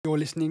You're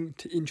listening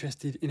to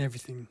Interested in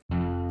Everything.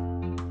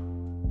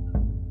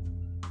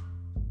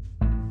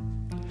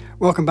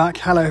 Welcome back.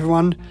 Hello,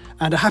 everyone,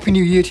 and a happy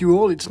new year to you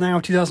all. It's now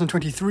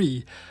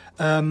 2023.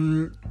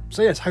 So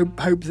yes, hope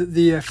that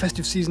the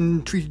festive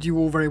season treated you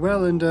all very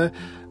well, and it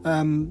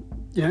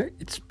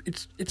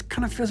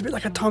kind of feels a bit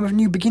like a time of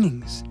new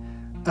beginnings.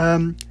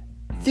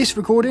 This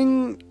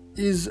recording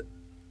is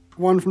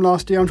one from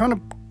last year. I'm trying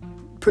to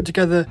put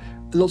together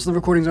lots of the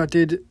recordings I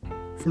did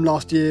from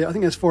last year. I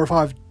think there's 4 or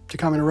 5 to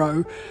come in a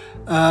row.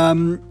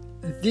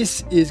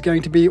 This is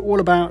going to be all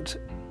about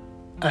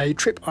a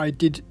trip I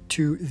did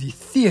to the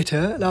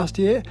theatre last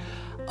year.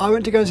 I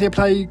went to go and see a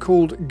play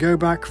called Go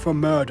Back for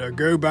Murder.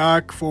 Go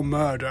Back for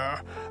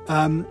Murder,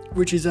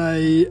 which is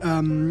a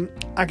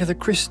Agatha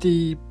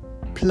Christie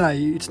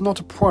play. It's not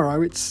a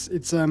Poirot.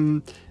 It's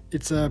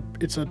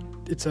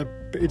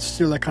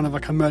still a kind of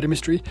like a murder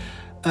mystery.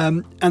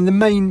 And the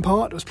main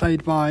part was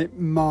played by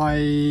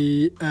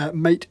my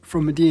mate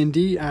from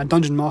D&D, our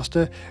dungeon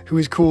master, who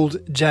is called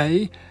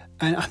Jay.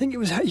 And I think it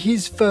was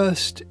his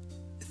first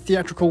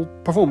theatrical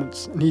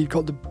performance, and he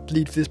got the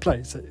lead for this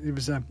play. So it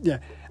was, and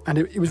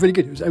it was really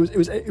good. It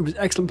was an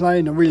excellent play,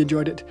 and I really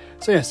enjoyed it.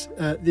 So yes,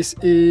 this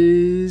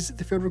is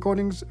the field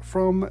recordings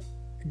from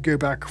Go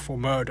Back for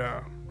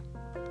Murder.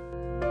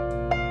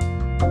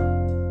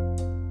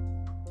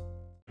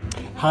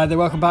 Hi there,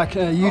 welcome back.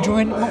 You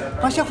join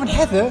myself and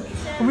Heather,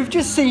 and we've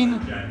just seen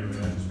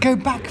Go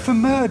Back for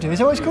Murder. Is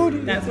that what it's called?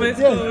 That's what it's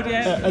called,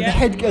 yeah. At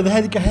the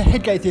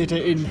Headgate Theatre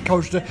in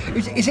Colchester.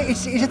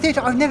 It's a theatre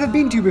I've never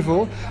been to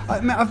before.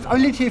 I've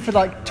lived here for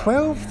like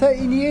 12,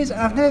 13 years, and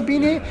I've never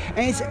been here.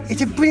 And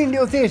it's a brilliant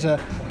little theatre.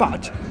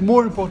 But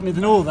more importantly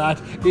than all that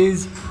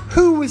is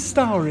who was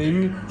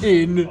starring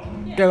in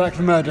Go Back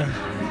for Murder.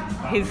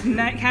 His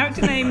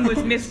character name was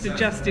Mr.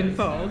 Justin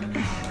Fogg,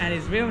 and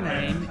his real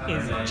name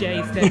is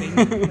Jay Stebbing,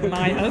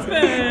 my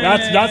husband.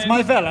 That's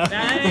my fella.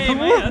 Hey,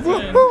 my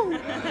husband.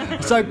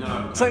 So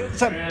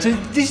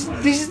this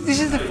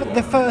is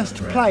the first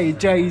play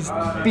Jay's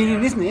been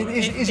in, isn't it?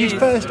 It's his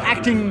first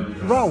acting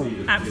role.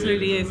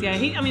 Absolutely is, yeah.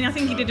 I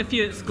think he did a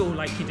few at school,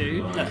 like you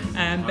do,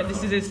 but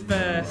this is his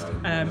first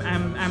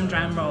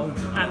Amdram role,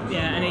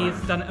 and he's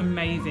done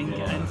amazing.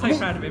 And so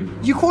proud of him.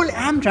 You call it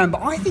Amdram,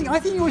 but I think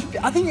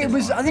it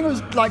was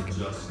like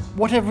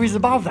whatever is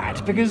above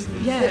that, because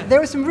there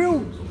was some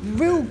real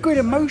good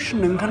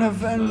emotion and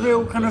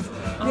real kind of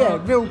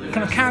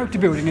character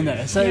building in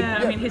there. So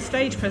I mean, his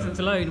stage presence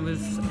alone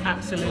was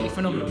absolutely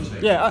phenomenal.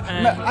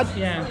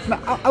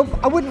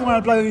 I wouldn't want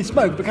to blow any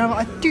smoke, but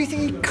I do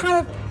think he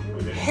kind of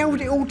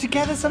held it all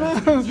together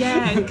somehow.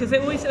 Yeah, because they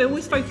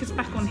always focused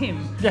back on him.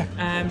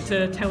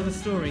 To tell the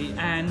story,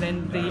 and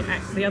then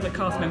the other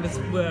cast members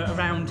were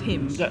around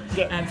him.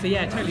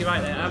 Totally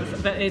right there.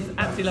 But it's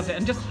absolutely loved it,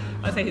 and just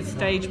I say his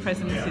stage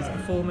presence, his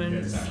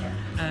performance,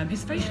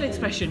 his facial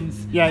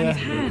expressions, and his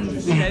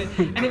hands,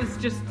 and it was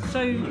just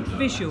so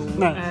visual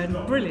and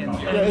brilliant.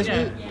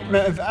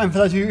 And for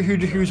those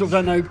who sort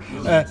of don't know,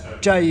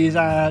 Jay is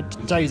our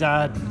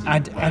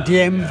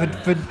DM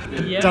for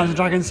Dungeons and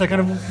Dragons. So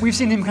we've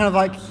seen him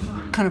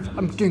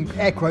I'm doing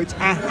air quotes,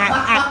 act.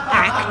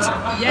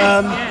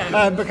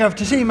 But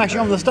to see him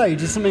actually on the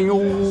stage is something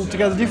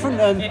altogether different.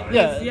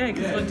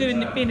 Because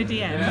being a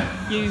DM,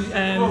 you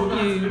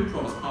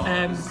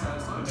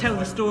tell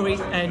the story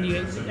and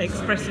you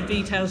express the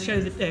details,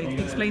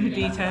 explain the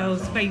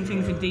details, explain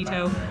things in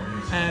detail.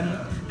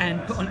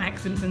 And put on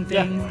accents and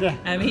things.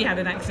 He had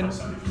an accent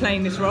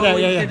playing this role.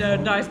 He did a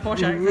nice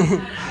posh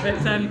accent.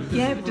 But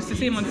just to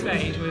see him on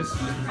stage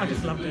I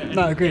just loved it.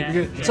 No,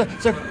 good.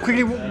 So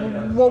quickly,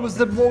 what was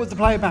the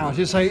play about?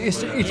 It's an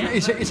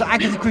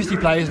Agatha Christie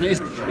play, isn't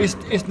it?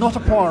 It's not a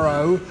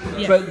Poirot,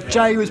 but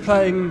Jay was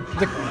playing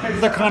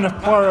the kind of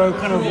Poirot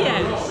kind of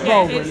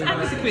role. It's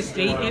Agatha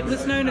Christie. It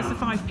was known as the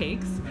Five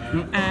Pigs,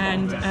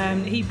 and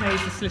he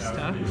plays the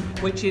solicitor,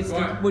 which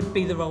would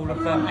be the role of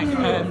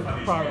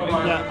Poirot.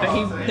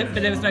 But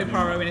there was no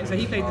Poirot in it, so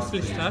he played the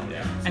solicitor,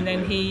 and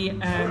then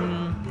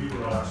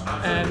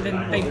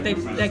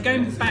they're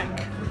going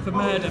back for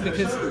murder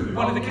because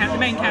one of the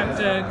main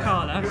character,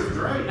 Carla,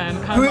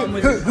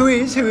 who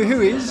is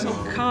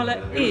Carla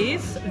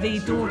is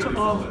the daughter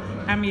of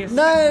Amyas.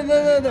 No.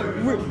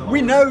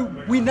 We know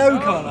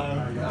Carla.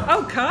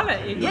 Oh, Carla,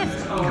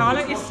 yes.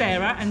 Carla is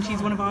Sarah, and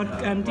she's one of our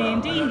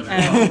D&D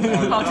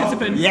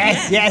participants.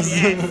 Yes.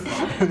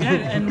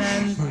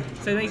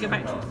 So they go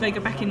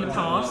back in the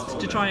past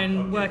to try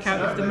and work out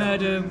if the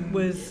murder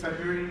was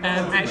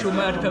actual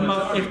murder,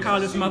 if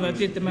Carla's mother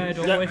did the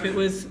murder, or if it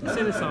was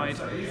suicide.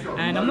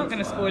 And I'm not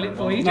going to spoil it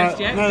for you just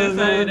yet. No.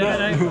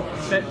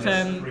 But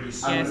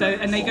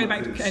and they go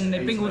back and they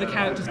bring all the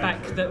characters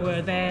back that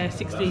were there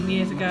 16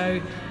 years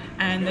ago.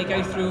 And they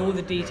go through all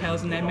the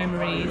details and their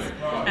memories,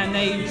 and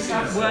they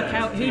work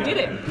out who did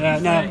it.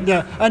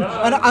 And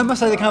I must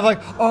say, they're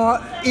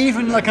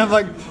even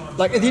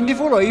like at the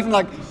interval or even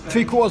like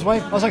 3/4 way,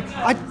 I was like,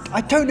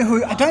 I don't know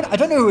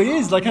who it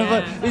is. Like, kind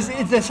of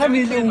like, there's so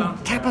many little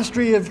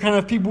tapestry of kind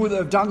of people that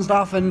have done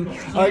stuff, and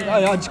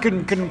I just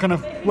couldn't kind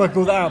of work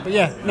all that out. But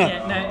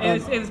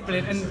it was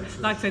brilliant.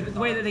 And like I said, the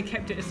way that they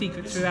kept it a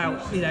secret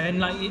throughout, you know, and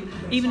like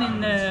even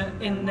in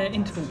the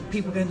interval,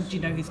 people going, do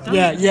you know who's done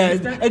it?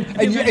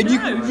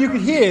 And you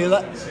could hear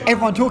like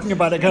everyone talking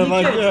about it, kind of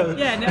like,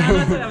 and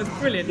I thought that was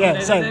brilliant.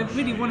 They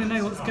really want to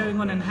know what's going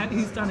on and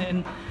who's done it,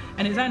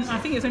 and it's I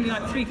think it's only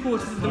like 3/4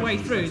 of the way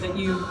through that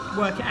you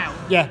work it out.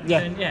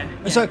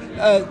 So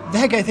the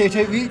Headgate Theatre,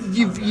 have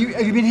you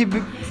been here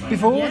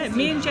before? Yeah,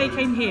 me and Jay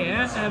came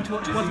here to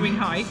watch Wuthering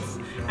Heights.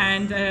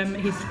 And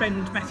his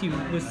friend Matthew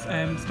was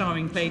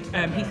played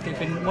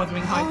Heathcliff in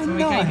Wuthering Heights when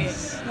we came here.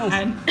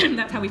 And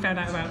that's how we found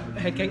out about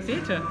Headgate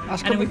Theatre. And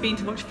then we've been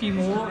to watch a few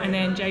more, and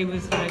then Jay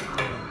was like,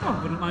 I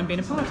wouldn't mind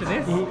being a part of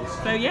this.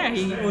 So yeah,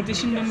 he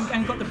auditioned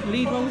and got the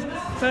lead roles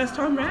first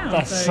time round.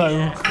 That's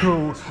so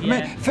cool. Yeah.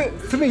 I mean,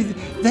 for me,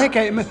 the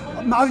Headgate,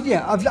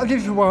 I've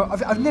lived for a while.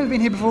 I've never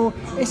been here before.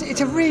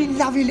 It's a really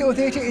lovely little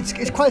theatre.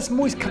 It's quite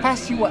small. It's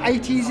capacity,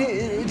 80s?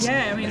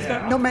 I mean, it's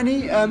got not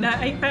many.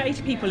 About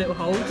 80 people it will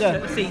hold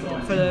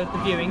for the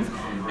viewings,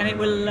 and it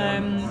will.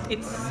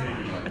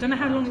 I don't know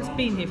how long it's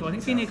been here for. I think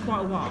it's been here quite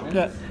a while.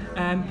 But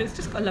it's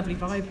just got a lovely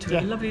vibe to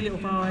it. A lovely little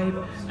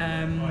vibe.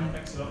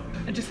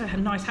 And just a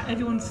nice.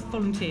 Everyone's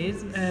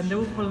volunteers. They're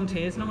all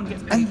volunteers. No one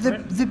gets paid.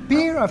 And the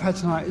beer I've had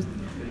tonight is.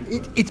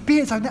 It's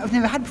beers I've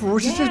never had before.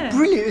 It's just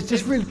brilliant. It's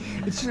just really.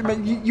 It's just,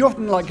 you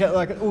often get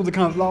like all the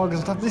kind of lagers and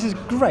stuff. This is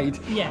great.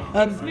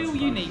 It's real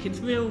unique. It's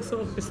real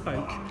sort of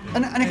bespoke.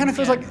 And it kind of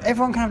feels like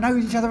everyone kind of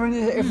knows each other and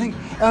everything.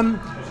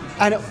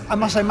 And I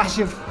must say,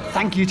 massive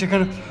thank you to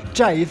kind of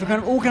Jay for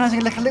kind of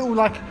organising like a little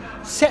like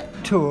set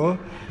tour.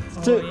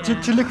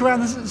 To look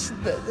around,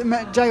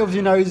 Jay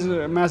obviously knows,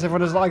 as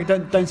everyone is like,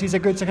 don't see so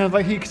good. So kind of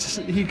like he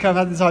kind of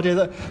had this idea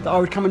that I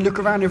would come and look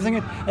around everything,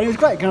 and it was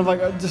great. Kind of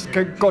like I just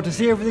got to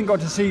see everything, got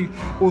to see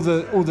all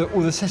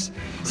the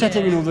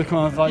setting and all the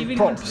kind of like he really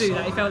props. wanted to do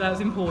that. He felt that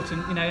was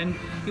important, you know, and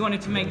he wanted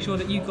to make sure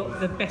that you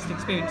got the best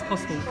experience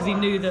possible because he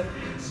knew that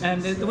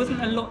there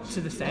wasn't a lot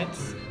to the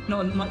sets,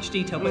 not much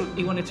detail, but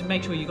he wanted to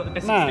make sure you got the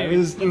best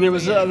experience.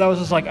 That was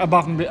just like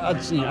above and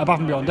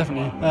beyond,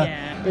 definitely.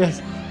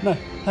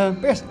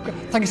 Yes,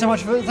 thank you so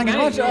much. We'll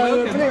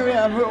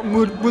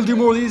do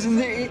more of these in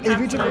the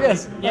future.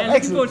 Yes,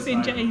 looking forward to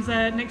seeing Jay's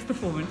next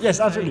performance. Yes,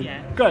 absolutely. So,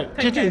 Great.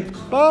 Take care.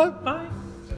 Bye. Bye.